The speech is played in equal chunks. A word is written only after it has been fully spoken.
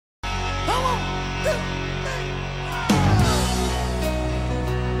Well,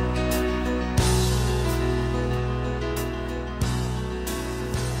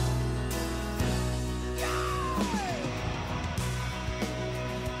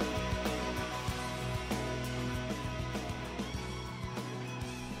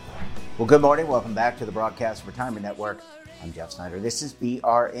 good morning. Welcome back to the Broadcast Retirement Network. I'm Jeff Snyder. This is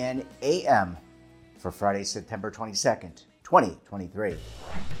BRN AM for Friday, September 22nd, 2023.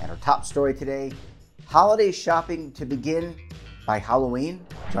 And our top story today, holiday shopping to begin by Halloween.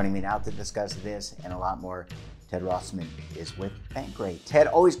 Joining me now to discuss this and a lot more, Ted Rossman is with Bankrate. Ted,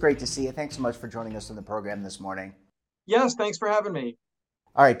 always great to see you. Thanks so much for joining us on the program this morning. Yes, thanks for having me.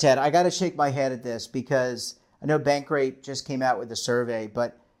 All right, Ted, I got to shake my head at this because I know Bankrate just came out with a survey,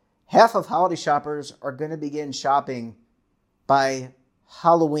 but half of holiday shoppers are going to begin shopping by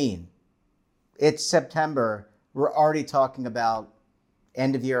Halloween. It's September. We're already talking about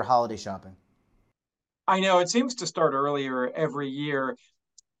end-of-year holiday shopping. I know it seems to start earlier every year.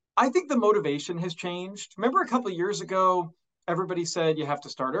 I think the motivation has changed. Remember a couple of years ago, everybody said you have to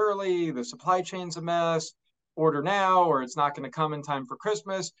start early, the supply chain's a mess, order now, or it's not going to come in time for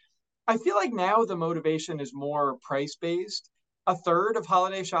Christmas. I feel like now the motivation is more price-based. A third of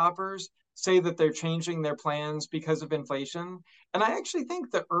holiday shoppers say that they're changing their plans because of inflation. And I actually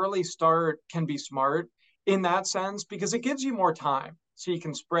think the early start can be smart in that sense because it gives you more time. So you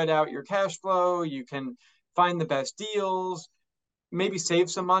can spread out your cash flow, you can find the best deals, maybe save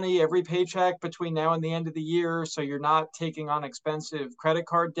some money every paycheck between now and the end of the year so you're not taking on expensive credit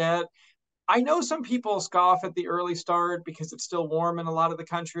card debt. I know some people scoff at the early start because it's still warm in a lot of the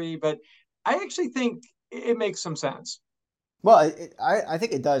country, but I actually think it makes some sense. Well, I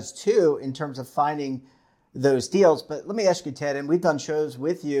think it does too in terms of finding those deals. But let me ask you, Ted, and we've done shows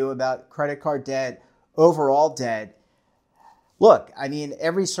with you about credit card debt, overall debt. Look, I mean,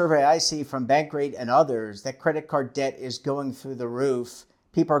 every survey I see from Bankrate and others, that credit card debt is going through the roof.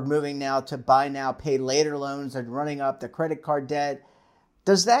 People are moving now to buy now, pay later loans and running up the credit card debt.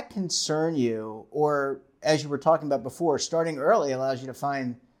 Does that concern you? Or as you were talking about before, starting early allows you to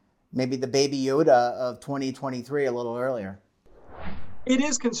find maybe the baby Yoda of 2023 a little earlier? It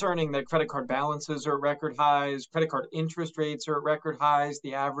is concerning that credit card balances are at record highs, credit card interest rates are at record highs.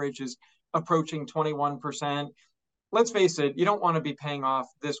 The average is approaching 21%. Let's face it, you don't want to be paying off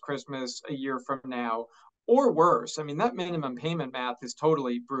this Christmas a year from now or worse. I mean, that minimum payment math is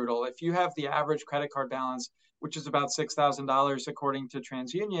totally brutal. If you have the average credit card balance, which is about $6,000 according to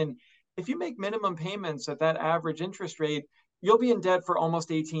TransUnion, if you make minimum payments at that average interest rate, you'll be in debt for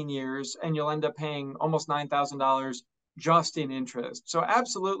almost 18 years and you'll end up paying almost $9,000 just in interest. So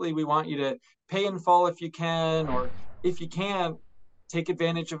absolutely, we want you to pay in full if you can, or if you can't, take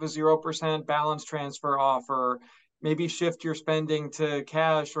advantage of a 0% balance transfer offer. Maybe shift your spending to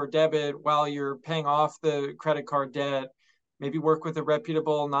cash or debit while you're paying off the credit card debt. Maybe work with a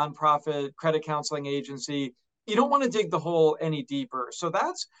reputable nonprofit credit counseling agency. You don't want to dig the hole any deeper. So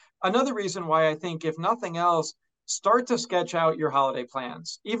that's another reason why I think, if nothing else, start to sketch out your holiday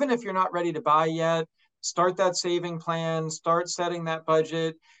plans. Even if you're not ready to buy yet, start that saving plan, start setting that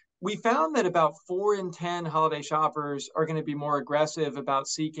budget. We found that about 4 in 10 holiday shoppers are going to be more aggressive about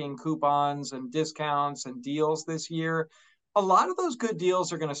seeking coupons and discounts and deals this year. A lot of those good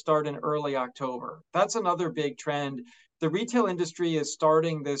deals are going to start in early October. That's another big trend. The retail industry is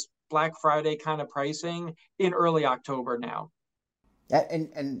starting this Black Friday kind of pricing in early October now.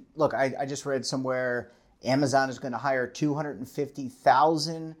 And look, I just read somewhere Amazon is going to hire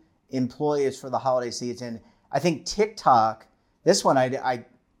 250,000 employees for the holiday season. I think TikTok, this one, I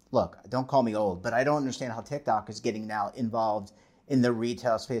look, don't call me old, but I don't understand how TikTok is getting now involved in the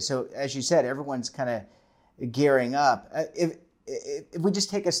retail space. So as you said, everyone's kind of gearing up. If we just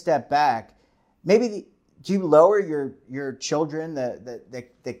take a step back, maybe do you lower your children,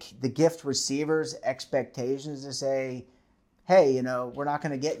 the gift receivers' expectations to say, hey, you know, we're not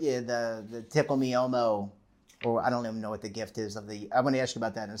going to get you the Tickle Me Elmo, or I don't even know what the gift is of the. I'm going to ask you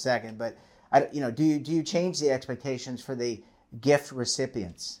about that in a second. But do you change the expectations for the gift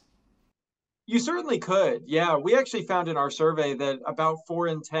recipients? You certainly could. Yeah, we actually found in our survey that about 4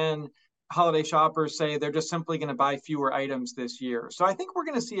 in 10 holiday shoppers say they're just simply going to buy fewer items this year. So I think we're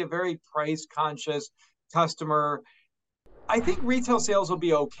going to see a very price conscious customer. I think retail sales will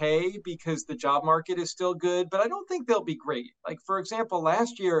be okay because the job market is still good, but I don't think they'll be great. Like, for example,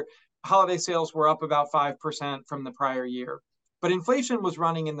 last year, holiday sales were up about 5% from the prior year, but inflation was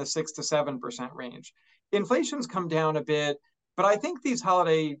running in the 6 to 7% range. Inflation's come down a bit, but I think these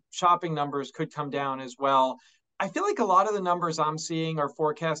holiday shopping numbers could come down as well. I feel like a lot of the numbers I'm seeing are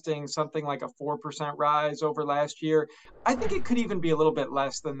forecasting something like a 4% rise over last year. I think it could even be a little bit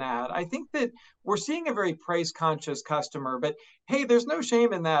less than that. I think that we're seeing a very price conscious customer, but hey, there's no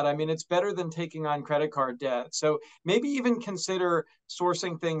shame in that. I mean, it's better than taking on credit card debt. So maybe even consider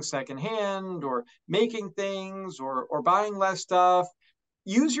sourcing things secondhand or making things or buying less stuff.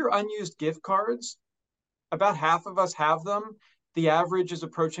 Use your unused gift cards. About half of us have them. The average is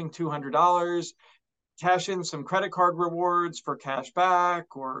approaching $200. Cash in some credit card rewards for cash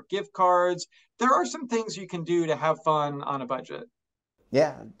back or gift cards. There are some things you can do to have fun on a budget.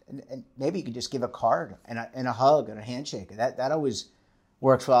 Yeah, and maybe you could just give a card and a hug and a handshake. That always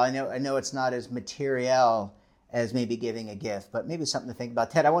works well. I know it's not as material as maybe giving a gift, but maybe something to think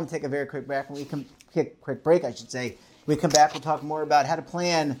about. Ted, I want to take a very quick break. When we come, quick break, I should say. When we come back, we'll talk more about how to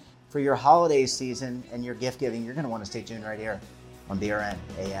plan for your holiday season and your gift giving. You're going to want to stay tuned right here on BRN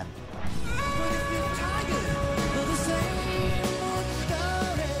AM.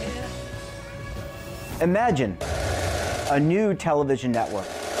 Imagine a new television network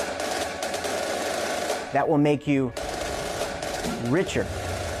that will make you richer,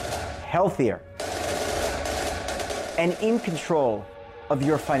 healthier, and in control of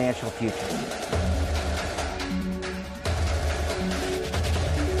your financial future.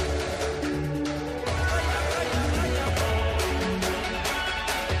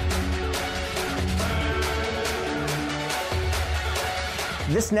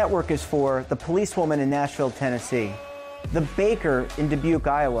 This network is for the policewoman in Nashville, Tennessee, the baker in Dubuque,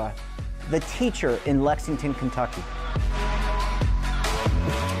 Iowa, the teacher in Lexington, Kentucky.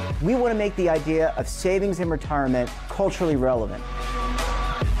 We want to make the idea of savings and retirement culturally relevant.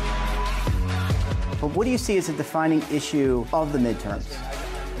 But what do you see as a defining issue of the midterms,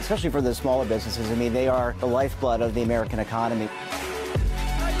 especially for the smaller businesses? I mean, they are the lifeblood of the American economy.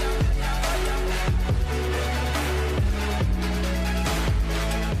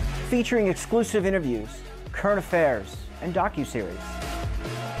 Featuring exclusive interviews, current affairs, and docuseries.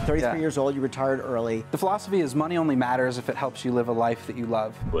 33 years old, you retired early. The philosophy is money only matters if it helps you live a life that you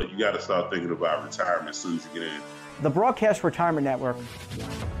love. But you got to start thinking about retirement as soon as you get in. The Broadcast Retirement Network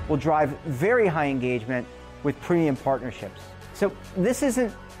will drive very high engagement with premium partnerships. So this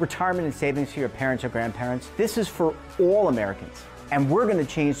isn't retirement and savings for your parents or grandparents. This is for all Americans. And we're going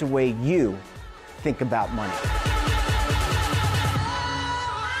to change the way you think about money.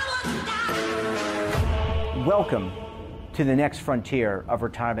 Welcome to the next frontier of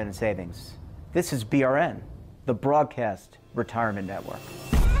retirement and savings. This is BRN, the Broadcast Retirement Network.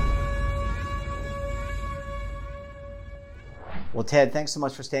 Well, Ted, thanks so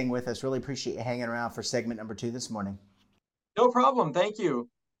much for staying with us. Really appreciate you hanging around for segment number 2 this morning. No problem. Thank you.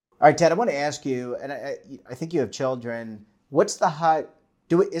 All right, Ted, I want to ask you, and I think you have children. What's the hot,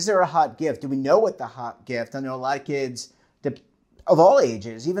 is there a hot gift? Do we know what the hot gift? I know a lot of kids of all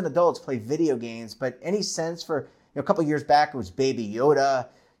ages, even adults, play video games, but any sense for, a couple of years back, it was Baby Yoda,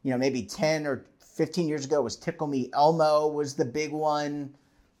 maybe 10 or 15 years ago, it was Tickle Me Elmo was the big one.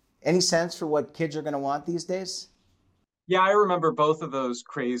 Any sense for what kids are going to want these days? Yeah, I remember both of those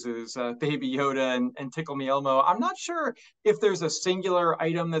crazes, Baby Yoda and Tickle Me Elmo. I'm not sure if there's a singular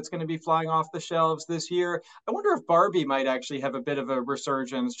item that's going to be flying off the shelves this year. I wonder if Barbie might actually have a bit of a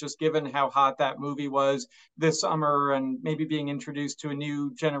resurgence, just given how hot that movie was this summer and maybe being introduced to a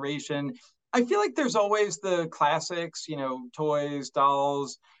new generation. I feel like there's always the classics, toys,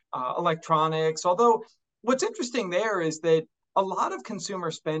 dolls, electronics. Although what's interesting there is that a lot of consumer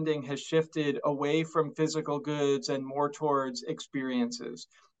spending has shifted away from physical goods and more towards experiences.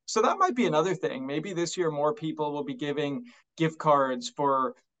 So that might be another thing. Maybe this year more people will be giving gift cards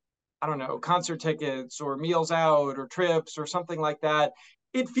for, I don't know, concert tickets or meals out or trips or something like that.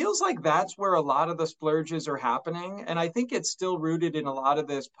 It feels like that's where a lot of the splurges are happening. And I think it's still rooted in a lot of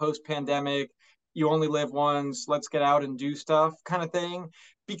this post-pandemic, you only live once, let's get out and do stuff kind of thing.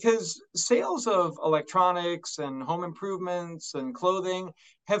 Because sales of electronics and home improvements and clothing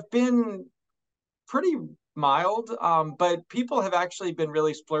have been pretty mild, but people have actually been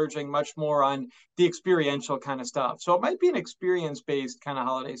really splurging much more on the experiential kind of stuff. So it might be an experience-based kind of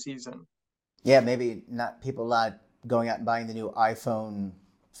holiday season. Yeah, maybe people not going out and buying the new iPhone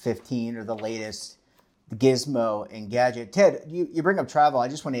 15 or the latest gizmo and gadget. Ted, you bring up travel. I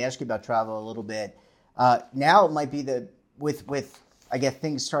just want to ask you about travel a little bit. Now it might be with I guess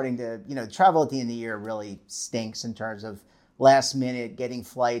things starting to, travel at the end of the year really stinks in terms of last minute getting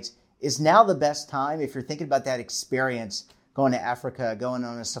flights. Is now the best time if you're thinking about that experience, going to Africa, going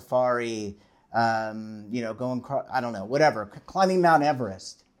on a safari, going, I don't know, whatever, climbing Mount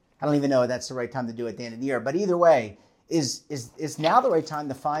Everest. I don't even know if that's the right time to do it at the end of the year. But either way, is now the right time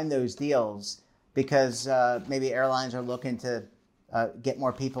to find those deals because maybe airlines are looking to get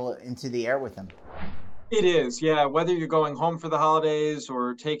more people into the air with them. It is, yeah. Whether you're going home for the holidays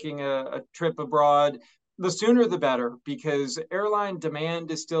or taking a trip abroad, the sooner the better, because airline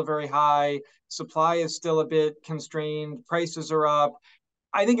demand is still very high, supply is still a bit constrained, prices are up.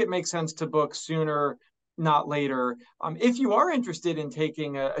 I think it makes sense to book sooner, not later. If you are interested in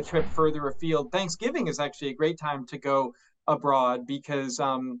taking a trip further afield, Thanksgiving is actually a great time to go abroad because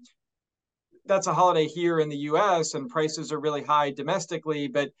that's a holiday here in the US and prices are really high domestically,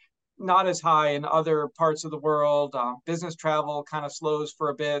 but not as high in other parts of the world. Business travel kind of slows for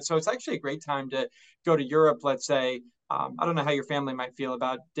a bit. So it's actually a great time to go to Europe, let's say. I don't know how your family might feel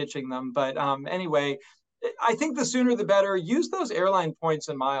about ditching them, but anyway, I think the sooner the better. Use those airline points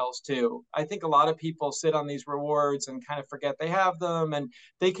and miles too. I think a lot of people sit on these rewards and kind of forget they have them, and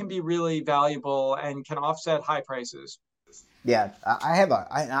they can be really valuable and can offset high prices. Yeah, I have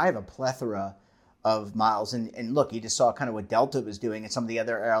a plethora of miles, and look, you just saw kind of what Delta was doing and some of the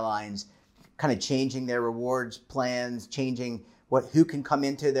other airlines, kind of changing their rewards plans, changing who can come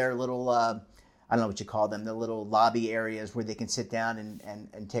into their little I don't know what you call them, the little lobby areas where they can sit down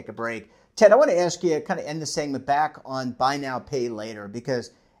and take a break. Ted, I want to ask you, kind of end the segment back on buy now, pay later,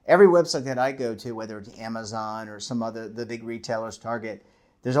 because every website that I go to, whether it's Amazon or some other the big retailers, Target,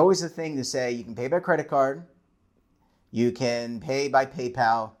 there's always a thing to say you can pay by credit card, you can pay by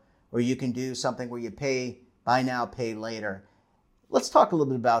PayPal, or you can do something where you pay buy now, pay later. Let's talk a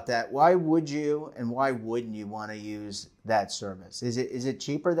little bit about that. Why would you and why wouldn't you want to use that service? Is it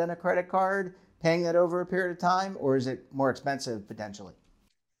cheaper than a credit card, paying that over a period of time, or is it more expensive potentially?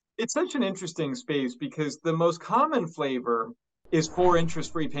 It's such an interesting space because the most common flavor is for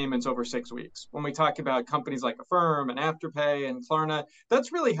interest-free payments over 6 weeks. When we talk about companies like Affirm and Afterpay and Klarna,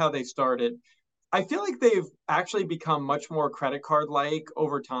 that's really how they started. I feel like they've actually become much more credit card-like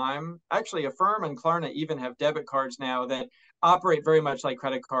over time. Actually, Affirm and Klarna even have debit cards now that operate very much like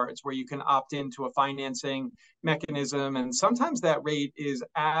credit cards, where you can opt into a financing mechanism. And sometimes that rate is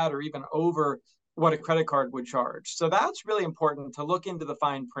at or even over what a credit card would charge. So that's really important to look into the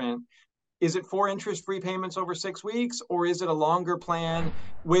fine print. Is it for interest-free payments over 6 weeks, or is it a longer plan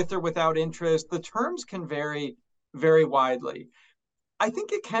with or without interest? The terms can vary very widely. I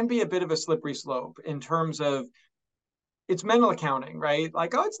think it can be a bit of a slippery slope in terms of it's mental accounting, right?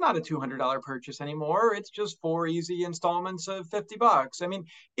 Like, oh, it's not a $200 purchase anymore. It's just 4 easy installments of $50. I mean,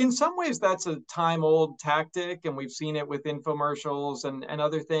 in some ways, that's a time-old tactic, and we've seen it with infomercials and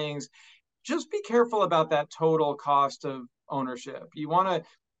other things. Just be careful about that total cost of ownership. You want to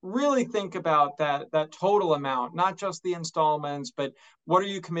really think about that total amount, not just the installments, but what are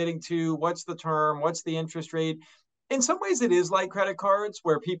you committing to? What's the term? What's the interest rate? In some ways, it is like credit cards,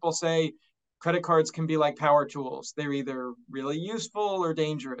 where people say credit cards can be like power tools. They're either really useful or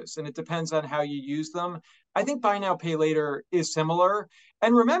dangerous, and it depends on how you use them. I think buy now, pay later is similar.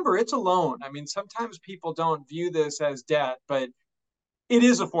 And remember, it's a loan. I mean, sometimes people don't view this as debt, but it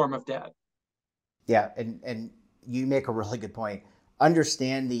is a form of debt. Yeah, and you make a really good point.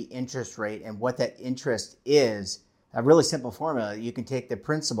 Understand the interest rate and what that interest is. A really simple formula. You can take the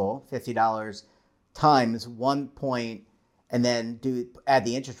principal, $50, times 1 point, and then add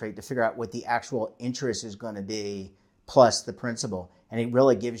the interest rate to figure out what the actual interest is going to be plus the principal. And it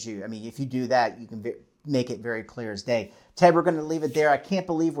really gives you, I mean, if you do that, you can make it very clear as day. Ted, we're going to leave it there. I can't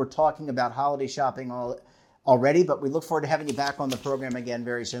believe we're talking about holiday shopping already, but we look forward to having you back on the program again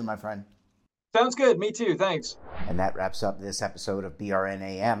very soon, my friend. Sounds good. Me too. Thanks. And that wraps up this episode of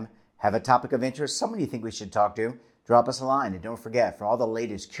BRNAM. Have a topic of interest, someone you think we should talk to? Drop us a line. And don't forget, for all the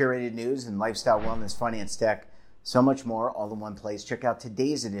latest curated news and lifestyle, wellness, finance, tech, so much more, all in one place, check out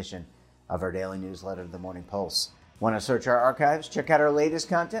today's edition of our daily newsletter, The Morning Pulse. Want to search our archives? Check out our latest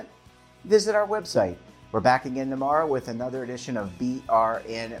content? Visit our website. We're back again tomorrow with another edition of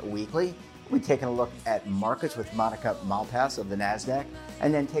BRN Weekly. We'll be taking a look at markets with Monica Malpass of the NASDAQ,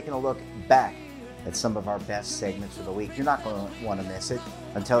 and then taking a look back at some of our best segments for the week. You're not going to want to miss it.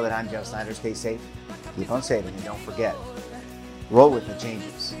 Until then, I'm Joe Snyder. Stay safe, keep on saving, and don't forget, roll with the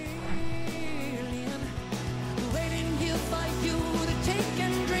changes.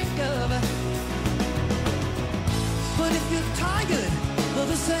 But if you're tired of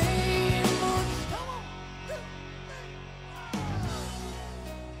the same,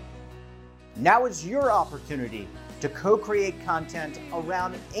 now is your opportunity to co-create content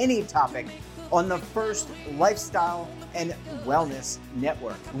around any topic on the First Lifestyle and Wellness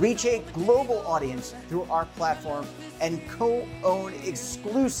Network. Reach a global audience through our platform and co-own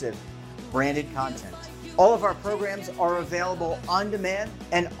exclusive branded content. All of our programs are available on demand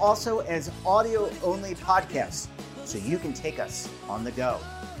and also as audio-only podcasts, so you can take us on the go.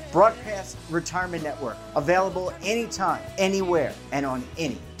 Broadcast Retirement Network. Available anytime, anywhere, and on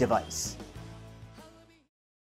any device.